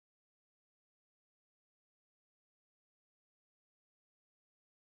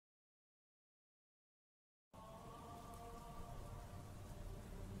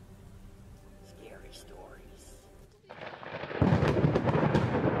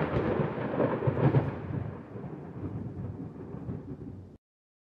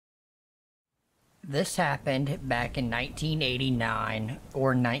This happened back in 1989 or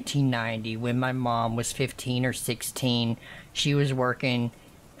 1990 when my mom was 15 or 16. She was working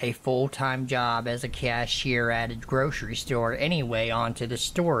a full-time job as a cashier at a grocery store. Anyway, on to the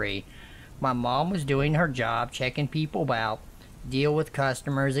story. My mom was doing her job, checking people out, deal with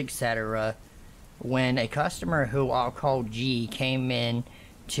customers, etc. when a customer who I'll call G came in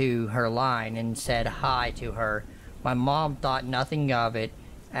to her line and said hi to her. My mom thought nothing of it,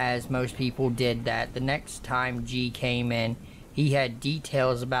 as most people did that. The next time G came in, he had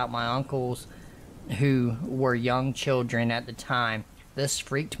details about my uncles who were young children at the time. This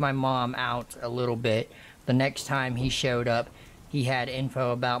freaked my mom out a little bit. The next time he showed up, he had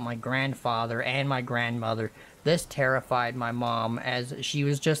info about my grandfather and my grandmother. This terrified my mom, as she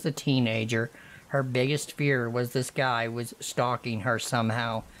was just a teenager. Her biggest fear was this guy was stalking her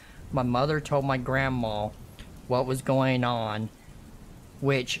somehow. My mother told my grandma what was going on,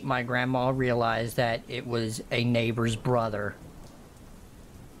 which my grandma realized that it was a neighbor's brother.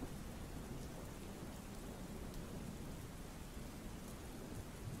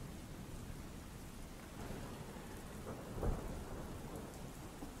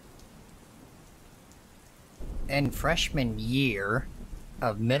 In freshman year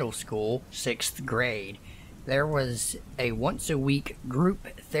of middle school, 6th grade, there was a once-a-week group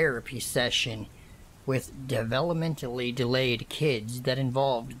therapy session with developmentally delayed kids that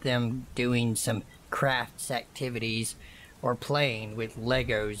involved them doing some crafts activities or playing with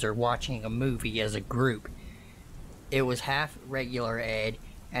Legos or watching a movie as a group. It was half regular ed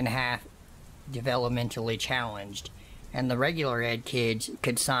and half developmentally challenged, and the regular ed kids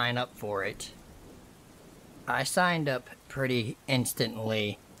could sign up for it. I signed up pretty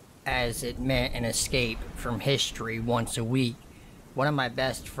instantly, as it meant an escape from history once a week. One of my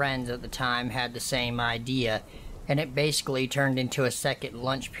best friends at the time had the same idea, and it basically turned into a second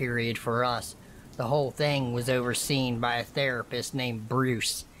lunch period for us. The whole thing was overseen by a therapist named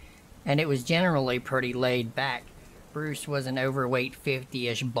Bruce, and it was generally pretty laid back. Bruce was an overweight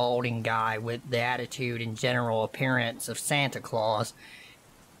 50-ish balding guy with the attitude and general appearance of Santa Claus.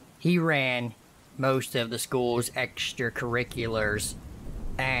 He ran most of the school's extracurriculars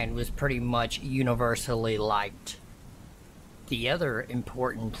and was pretty much universally liked. The other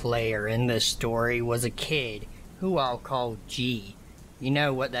important player in this story was a kid who I'll call G. You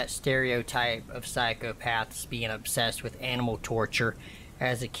know what that stereotype of psychopaths being obsessed with animal torture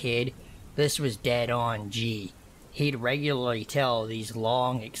as a kid? This was dead on G. He'd regularly tell these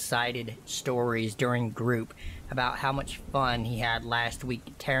long, excited stories during group about how much fun he had last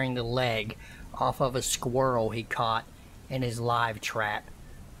week tearing the leg off of a squirrel he caught in his live trap,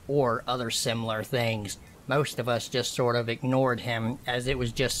 or other similar things. Most of us just sort of ignored him, as it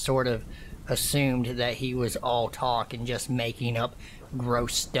was just sort of assumed that he was all talk and just making up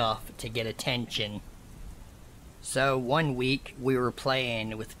gross stuff to get attention. So one week we were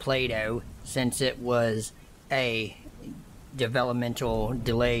playing with Play-Doh, since it was a developmental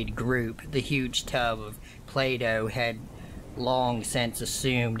delayed group. The huge tub of Play-Doh had long since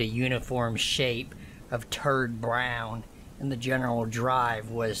assumed a uniform shape of turd brown, and the general drive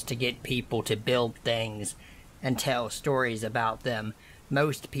was to get people to build things and tell stories about them.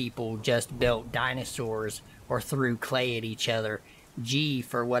 Most people just built dinosaurs or threw clay at each other. G,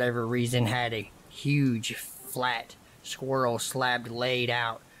 for whatever reason, had a huge flat squirrel slab laid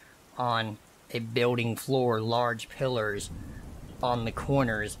out on a building floor, large pillars on the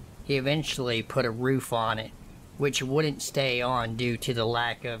corners. He eventually put a roof on it, which wouldn't stay on due to the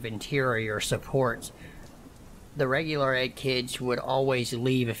lack of interior supports. The regular ed kids would always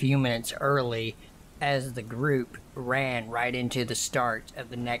leave a few minutes early, as the group ran right into the start of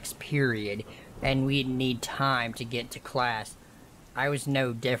the next period, and we'd need time to get to class. I was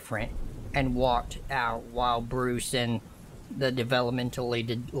no different, and walked out while Bruce and the developmentally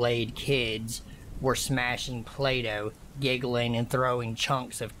delayed kids were smashing Play-Doh, giggling and throwing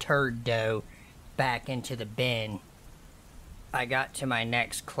chunks of turd dough back into the bin. I got to my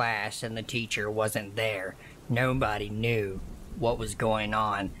next class and the teacher wasn't there. Nobody knew what was going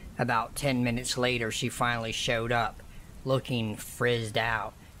on. About 10 minutes later, she finally showed up, looking frizzed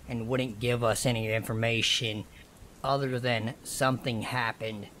out, and wouldn't give us any information other than something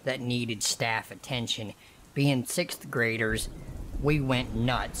happened that needed staff attention. Being 6th graders, we went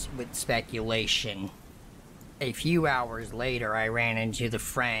nuts with speculation. A few hours later, I ran into the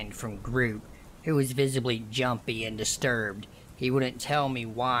friend from group who was visibly jumpy and disturbed. He wouldn't tell me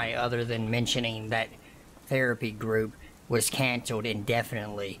why, other than mentioning that therapy group was canceled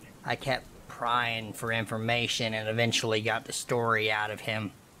indefinitely. I kept prying for information and eventually got the story out of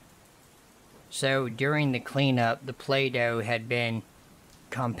him. So during the cleanup, the Play-Doh had been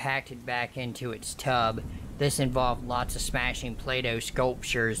compacted back into its tub. This involved lots of smashing Play-Doh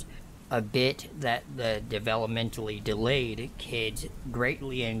sculptures, a bit that the developmentally delayed kids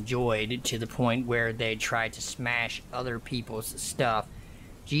greatly enjoyed to the point where they tried to smash other people's stuff.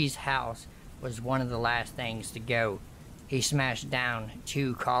 G's house was one of the last things to go. He smashed down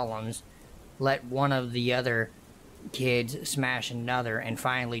 2 columns, let one of the other kids smash another, and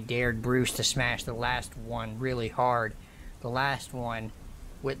finally dared Bruce to smash the last one really hard. The last one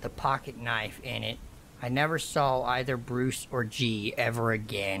with the pocket knife in it. I never saw either Bruce or G ever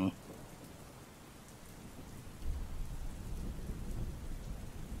again.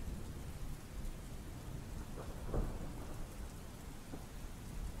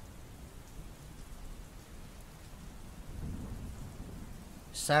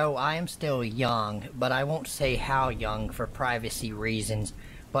 So, I am still young, but I won't say how young for privacy reasons.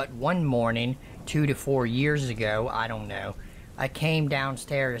 But one morning, 2 to 4 years ago, I don't know, I came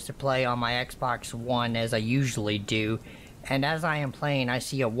downstairs to play on my Xbox One as I usually do, and as I am playing, I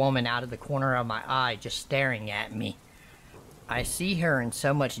see a woman out of the corner of my eye just staring at me. I see her in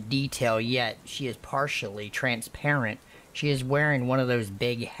so much detail, yet she is partially transparent. She is wearing one of those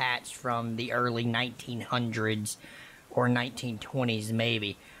big hats from the early 1900s. Or 1920s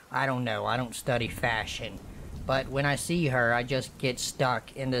maybe. I don't know, I don't study fashion. But when I see her, I just get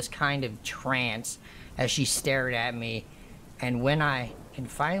stuck in this kind of trance as she stared at me. And when I can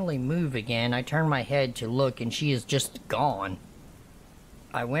finally move again, I turn my head to look and she is just gone.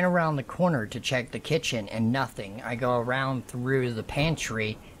 I went around the corner to check the kitchen and nothing. I go around through the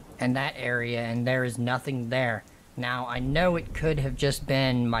pantry and that area and there is nothing there. Now I know it could have just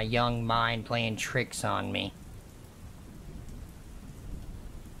been my young mind playing tricks on me.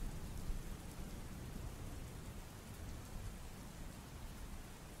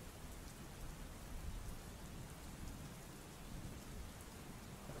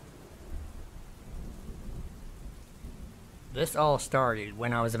 This all started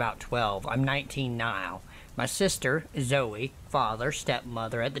when I was about 12. I'm 19 now. My sister, Zoe, father,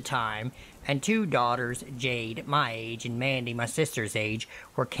 stepmother at the time, and 2 daughters, Jade, my age, and Mandy, my sister's age,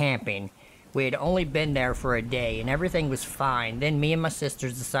 were camping. We had only been there for a day, and everything was fine. Then me and my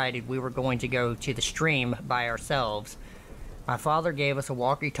sisters decided we were going to go to the stream by ourselves. My father gave us a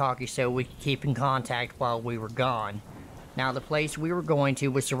walkie-talkie so we could keep in contact while we were gone. Now, the place we were going to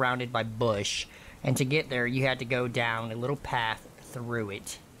was surrounded by bush, and to get there you had to go down a little path through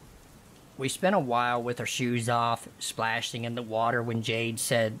it. We spent a while with our shoes off, splashing in the water when Jade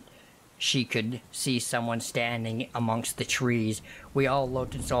said she could see someone standing amongst the trees. We all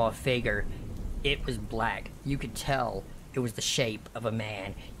looked and saw a figure. It was black. You could tell it was the shape of a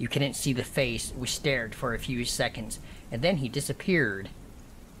man. You couldn't see the face. We stared for a few seconds, and then he disappeared.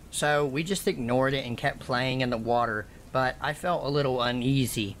 So we just ignored it and kept playing in the water, but I felt a little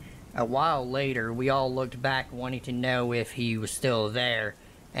uneasy. A while later, we all looked back wanting to know if he was still there,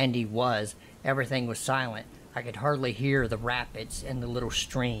 and he was. Everything was silent. I could hardly hear the rapids and the little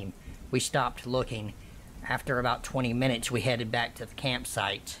stream. We stopped looking. After about 20 minutes, we headed back to the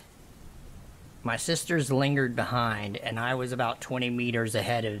campsite. My sisters lingered behind, and I was about 20 meters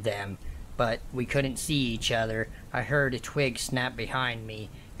ahead of them, but we couldn't see each other. I heard a twig snap behind me,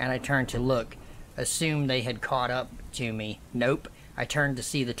 and I turned to look. Assumed they had caught up to me. Nope. I turned to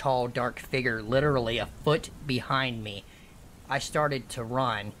see the tall, dark figure literally a foot behind me. I started to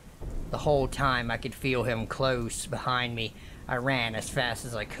run. The whole time I could feel him close behind me. I ran as fast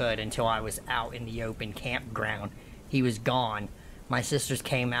as I could until I was out in the open campground. He was gone. My sisters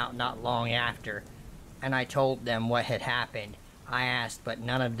came out not long after, and I told them what had happened. I asked, but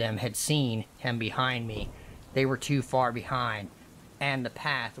none of them had seen him behind me. They were too far behind, and the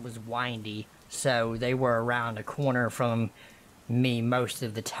path was windy, so they were around a corner from me most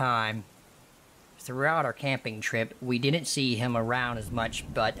of the time. Throughout our camping trip, we didn't see him around as much,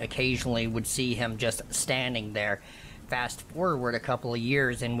 but occasionally would see him just standing there. Fast forward a couple of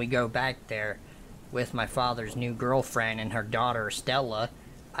years and we go back there with my father's new girlfriend and her daughter Stella.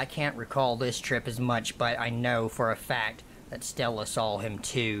 I can't recall this trip as much, but I know for a fact that Stella saw him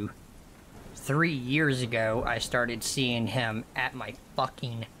too. 3 years ago, I started seeing him at my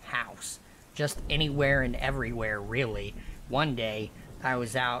fucking house. Just anywhere and everywhere, really. One day, I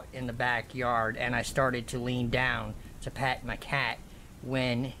was out in the backyard and I started to lean down to pat my cat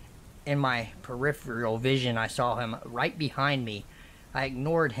when, in my peripheral vision, I saw him right behind me. I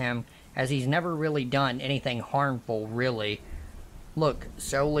ignored him as he's never really done anything harmful, really. Look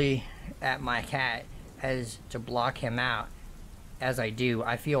solely at my cat as to block him out. As I do,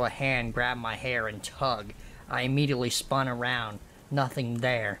 I feel a hand grab my hair and tug. I immediately spun around. Nothing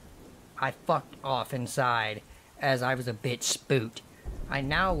there. I fucked off inside as I was a bit spooked. I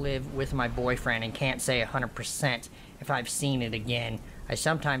now live with my boyfriend and can't say 100% if I've seen it again. I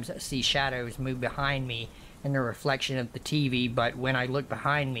sometimes see shadows move behind me in the reflection of the TV, but when I look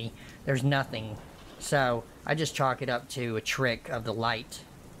behind me, there's nothing. So I just chalk it up to a trick of the light.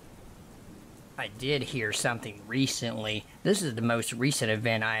 I did hear something recently. This is the most recent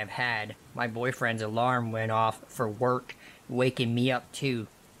event I have had. My boyfriend's alarm went off for work, waking me up too.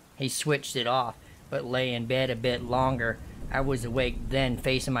 He switched it off, but lay in bed a bit longer. I was awake then,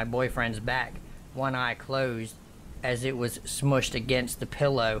 facing my boyfriend's back, one eye closed, as it was smushed against the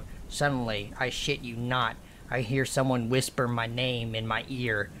pillow. Suddenly, I shit you not, I hear someone whisper my name in my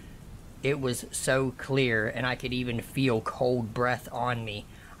ear. It was so clear, and I could even feel cold breath on me.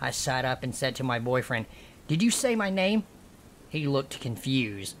 I sat up and said to my boyfriend, "Did you say my name?" He looked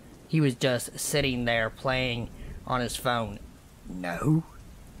confused. He was just sitting there playing on his phone. "No,"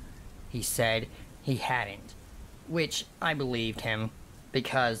 he said he hadn't, which I believed him,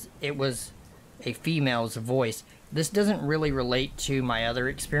 because it was a female's voice. This doesn't really relate to my other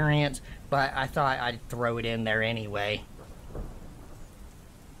experience, but I thought I'd throw it in there anyway.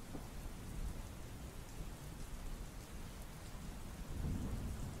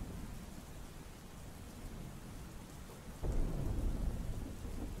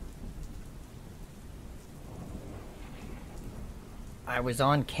 I was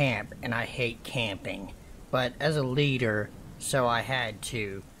on camp, and I hate camping, but as a leader, so I had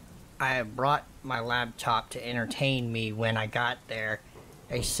to. I had brought my laptop to entertain me when I got there.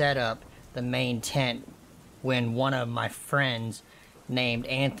 I set up the main tent when one of my friends named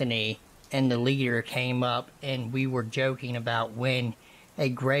Anthony and the leader came up, and we were joking about when a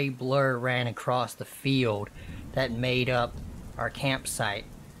gray blur ran across the field that made up our campsite.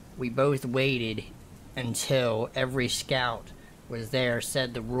 We both waited until every scout was there,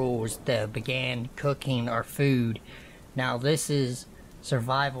 said the rules, that began cooking our food. Now this is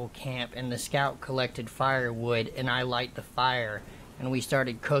survival camp, and the scout collected firewood and I light the fire, and we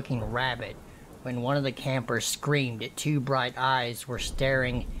started cooking rabbit when one of the campers screamed. Two bright eyes were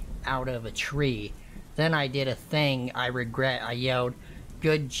staring out of a tree. Then I did a thing I regret. I yelled,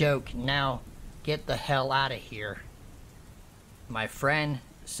 "Good joke, now get the hell out of here." My friend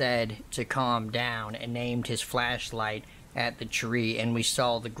said to calm down and aimed his flashlight at the tree, and we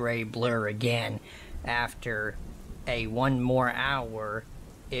saw the gray blur again. After one more hour,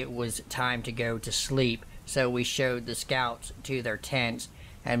 it was time to go to sleep, so we showed the scouts to their tents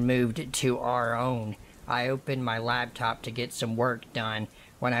and moved to our own. I opened my laptop to get some work done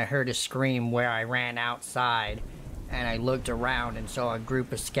when I heard a scream where I ran outside, and I looked around and saw a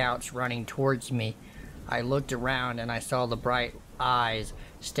group of scouts running towards me. I looked around and I saw the bright eyes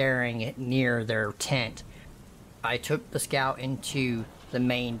staring near their tent. I took the scout into the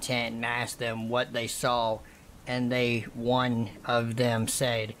main tent and asked them what they saw, and one of them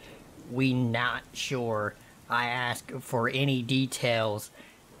said, "We not sure." I asked for any details,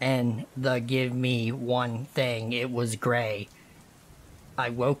 and they give me one thing: it was gray.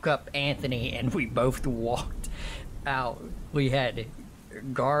 I woke up Anthony and we both walked out. We had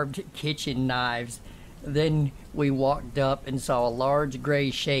garbed kitchen knives. Then we walked up and saw a large gray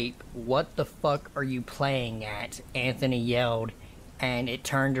shape. "What the fuck are you playing at?" Anthony yelled, and it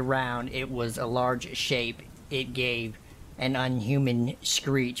turned around. It was a large shape. It gave an unhuman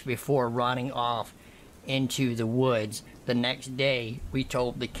screech before running off into the woods. The next day, we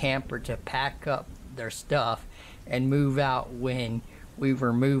told the camper to pack up their stuff and move out. When we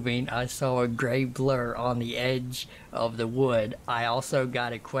were moving, I saw a gray blur on the edge of the wood. I also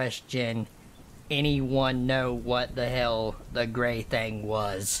got a question. Anyone know what the hell the gray thing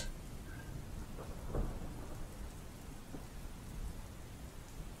was?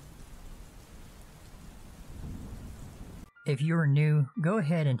 If you're new, go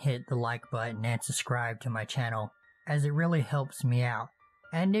ahead and hit the like button and subscribe to my channel, as it really helps me out.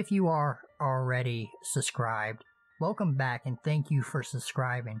 And if you are already subscribed, welcome back and thank you for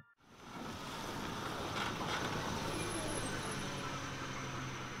subscribing.